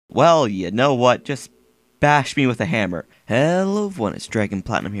Well, you know what? Just bash me with a hammer. Hello everyone, it's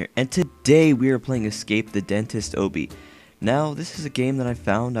dragonplatinum here, and today we are playing Escape the Dentist Obby. Now, this is a game that I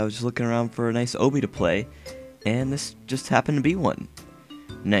found. I was just looking around for a nice Obby to play, and this just happened to be one.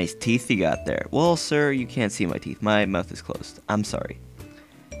 Nice teeth you got there. Well, sir, you can't see my teeth. My mouth is closed. I'm sorry.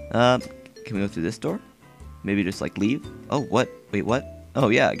 Can we go through this door? Maybe just, like, leave? Oh, what? Wait, what? Oh,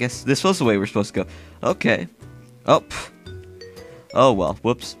 yeah, I guess this was the way we're supposed to go. Okay. Oh, pff. Oh, well,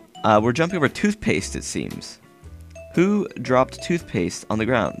 whoops. We're jumping over toothpaste, it seems. Who dropped toothpaste on the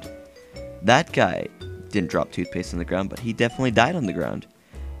ground? That guy didn't drop toothpaste on the ground, but he definitely died on the ground.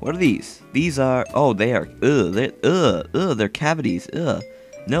 What are these? These are, oh, they are, they're cavities,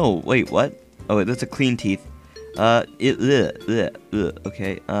 No, wait, what? Oh, wait, that's a clean teeth.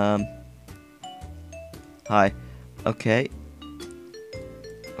 Okay, hi. Okay.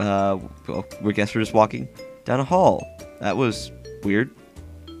 Well, we guess we're just walking down a hall. That was weird.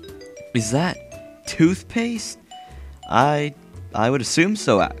 Is that toothpaste? I would assume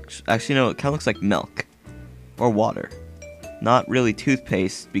so. Actually, no. It kind of looks like milk or water. Not really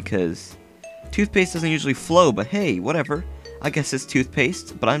toothpaste because toothpaste doesn't usually flow. But hey, whatever. I guess it's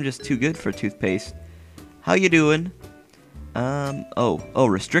toothpaste. But I'm just too good for toothpaste. How you doing? Oh,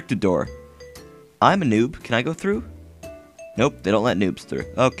 restricted door. I'm a noob. Can I go through? Nope. They don't let noobs through.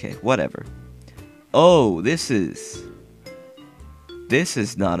 Okay, whatever. Oh, this is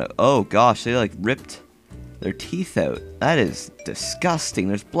not a... Oh, gosh, they, like, ripped their teeth out. That is disgusting.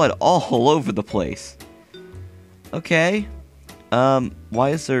 There's blood all over the place. Okay. Why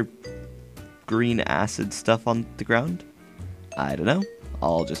is there green acid stuff on the ground? I don't know.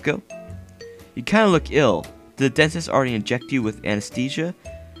 I'll just go. You kind of look ill. Did the dentist already inject you with anesthesia?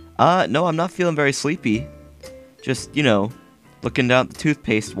 No, I'm not feeling very sleepy. Just, you know, looking down at the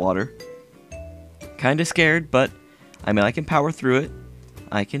toothpaste water. Kind of scared, but... I mean, I can power through it.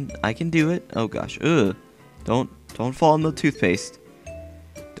 I can do it. Oh gosh. Ugh. Don't fall in the toothpaste.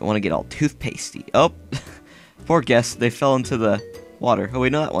 Don't want to get all toothpastey. Oh. Poor guests, they fell into the water. Oh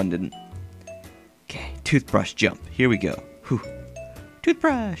wait, no, that one didn't. Okay, toothbrush jump. Here we go. Whew.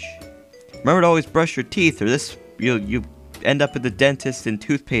 Toothbrush. Remember to always brush your teeth, or this you end up at the dentist in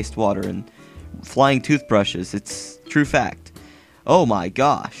toothpaste water and flying toothbrushes. It's true fact. Oh my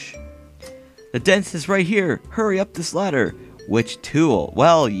gosh. The dentist is right here. Hurry up this ladder. Which tool?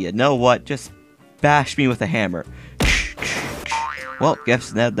 Well, you know what? Just bash me with a hammer. Well, guess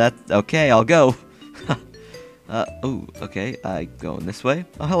that's okay. I'll go. Oh, okay. I going this way.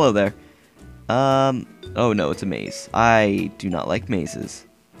 Oh, hello there. Oh no, it's a maze. I do not like mazes.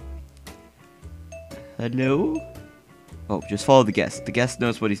 Hello? Oh, just follow the guest. The guest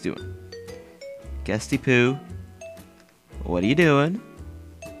knows what he's doing. Guesty poo. What are you doing?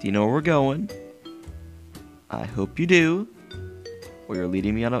 Do you know where we're going? I hope you do. Or you're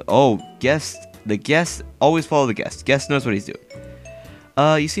leading me on a... Oh, guest. The guest. Always follow the guest. Guest knows what he's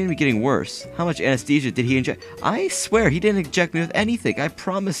doing. You seem to be getting worse. How much anesthesia did he inject? I swear, he didn't inject me with anything. I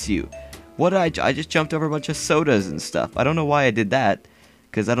promise you. What did I just jumped over a bunch of sodas and stuff. I don't know why I did that.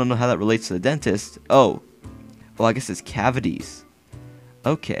 Because I don't know how that relates to the dentist. Oh. Well, I guess it's cavities.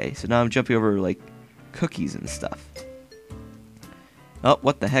 Okay, so now I'm jumping over, like, cookies and stuff. Oh,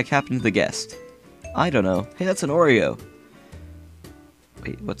 what the heck happened to the guest? I don't know. Hey, that's an Oreo.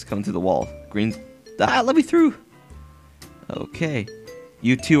 Wait, what's coming through the wall? Green... Ah, let me through! Okay.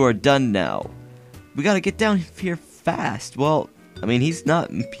 You two are done now. We gotta get down here fast. Well, I mean, he's not...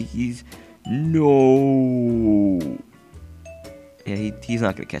 He's... No! Yeah, he's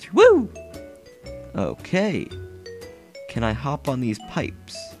not gonna catch her. Woo! Okay. Can I hop on these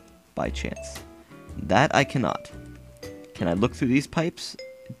pipes? By chance. That I cannot. Can I look through these pipes?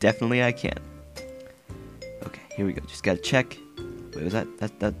 Definitely I can. Okay, here we go. Just gotta check. Wait, was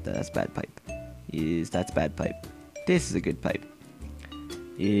that's bad pipe. That's bad pipe. This is a good pipe.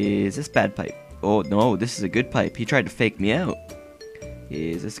 Is this bad pipe? Oh no, this is a good pipe. He tried to fake me out.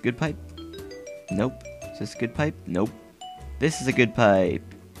 Is this a good pipe? Nope. Is this a good pipe? Nope. This is a good pipe.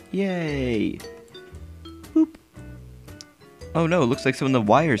 Yay. Boop. Oh no, it looks like some of the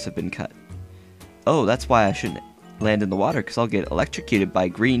wires have been cut. Oh, that's why I shouldn't land in the water, because I'll get electrocuted by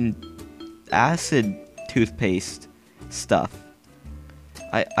green acid toothpaste stuff.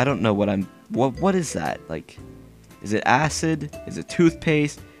 I don't know what I'm... What is that? Like, is it acid? Is it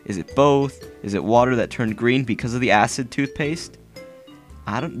toothpaste? Is it both? Is it water that turned green because of the acid toothpaste?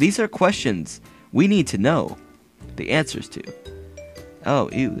 These are questions we need to know the answers to. Oh,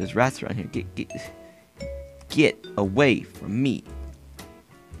 ew, there's rats around here. Get away from me.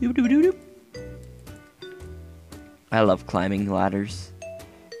 Doo-doo-doo-doo. I love climbing ladders.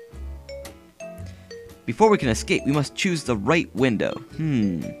 Before we can escape, we must choose the right window.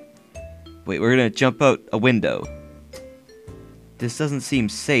 Wait, we're gonna jump out a window. This doesn't seem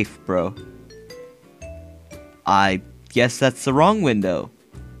safe, bro. I guess that's the wrong window.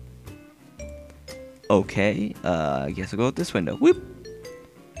 Okay, I guess I'll go with this window. Whoop!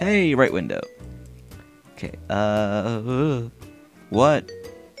 Hey, right window. Okay, what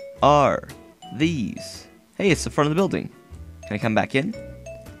are these? Hey, it's the front of the building. Can I come back in?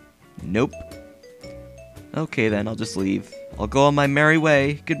 Nope. Okay, then, I'll just leave. I'll go on my merry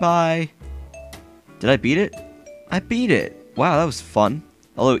way. Goodbye. Did I beat it? I beat it. Wow, that was fun.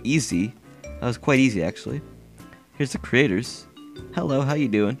 Although easy. That was quite easy, actually. Here's the creators. Hello, how you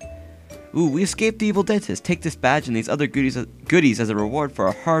doing? Ooh, we escaped the evil dentist. Take this badge and these other goodies as a reward for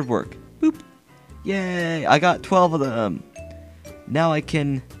our hard work. Boop. Yay, I got 12 of them. Now I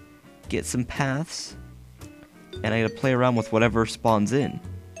can get some paths. And I gotta play around with whatever spawns in.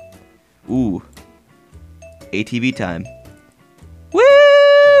 Ooh. ATV time.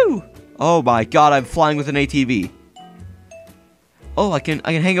 Woo! Oh my god, I'm flying with an ATV. Oh, I can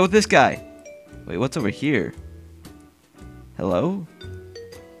hang out with this guy. Wait, what's over here? Hello?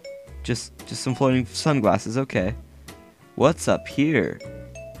 Just some floating sunglasses, okay. What's up here?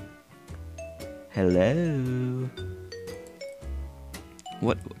 Hello?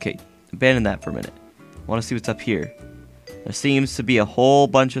 What? Okay, abandon that for a minute. I want to see what's up here. There seems to be a whole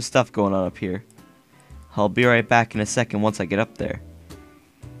bunch of stuff going on up here. I'll be right back in a second once I get up there.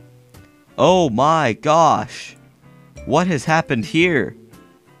 Oh my gosh! What has happened here?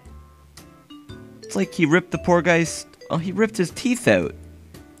 It's like he ripped the poor guy's... Oh, he ripped his teeth out.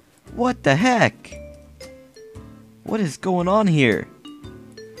 What the heck? What is going on here?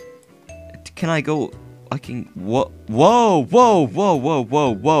 Can I go... I can... Whoa, whoa, whoa, whoa, whoa,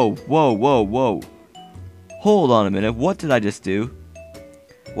 whoa, whoa, whoa, whoa, whoa. Hold on a minute, what did I just do?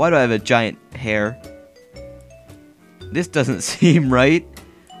 Why do I have a giant hair? This doesn't seem right.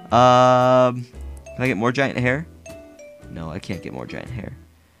 Can I get more giant hair? No, I can't get more giant hair.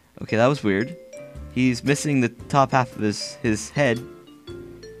 Okay, that was weird. He's missing the top half of his head.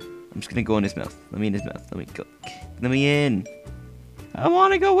 I'm just gonna go in his mouth. Let me in his mouth. Let me go. Let me in. I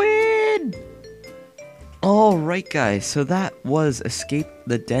wanna go in! Alright guys, so that was Escape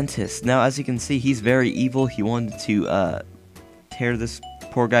the Dentist. Now as you can see, he's very evil. He wanted to tear this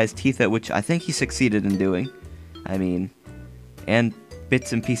poor guy's teeth out, which I think he succeeded in doing. I mean, and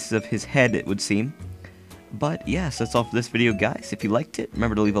bits and pieces of his head, it would seem. But yes, that's all for this video, guys. If you liked it,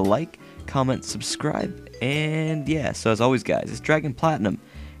 remember to leave a like, comment, subscribe, and yeah, so as always, guys, it's dragonplatinum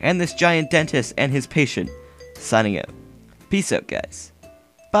and this giant dentist and his patient signing out. Peace out, guys.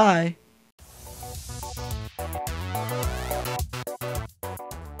 Bye.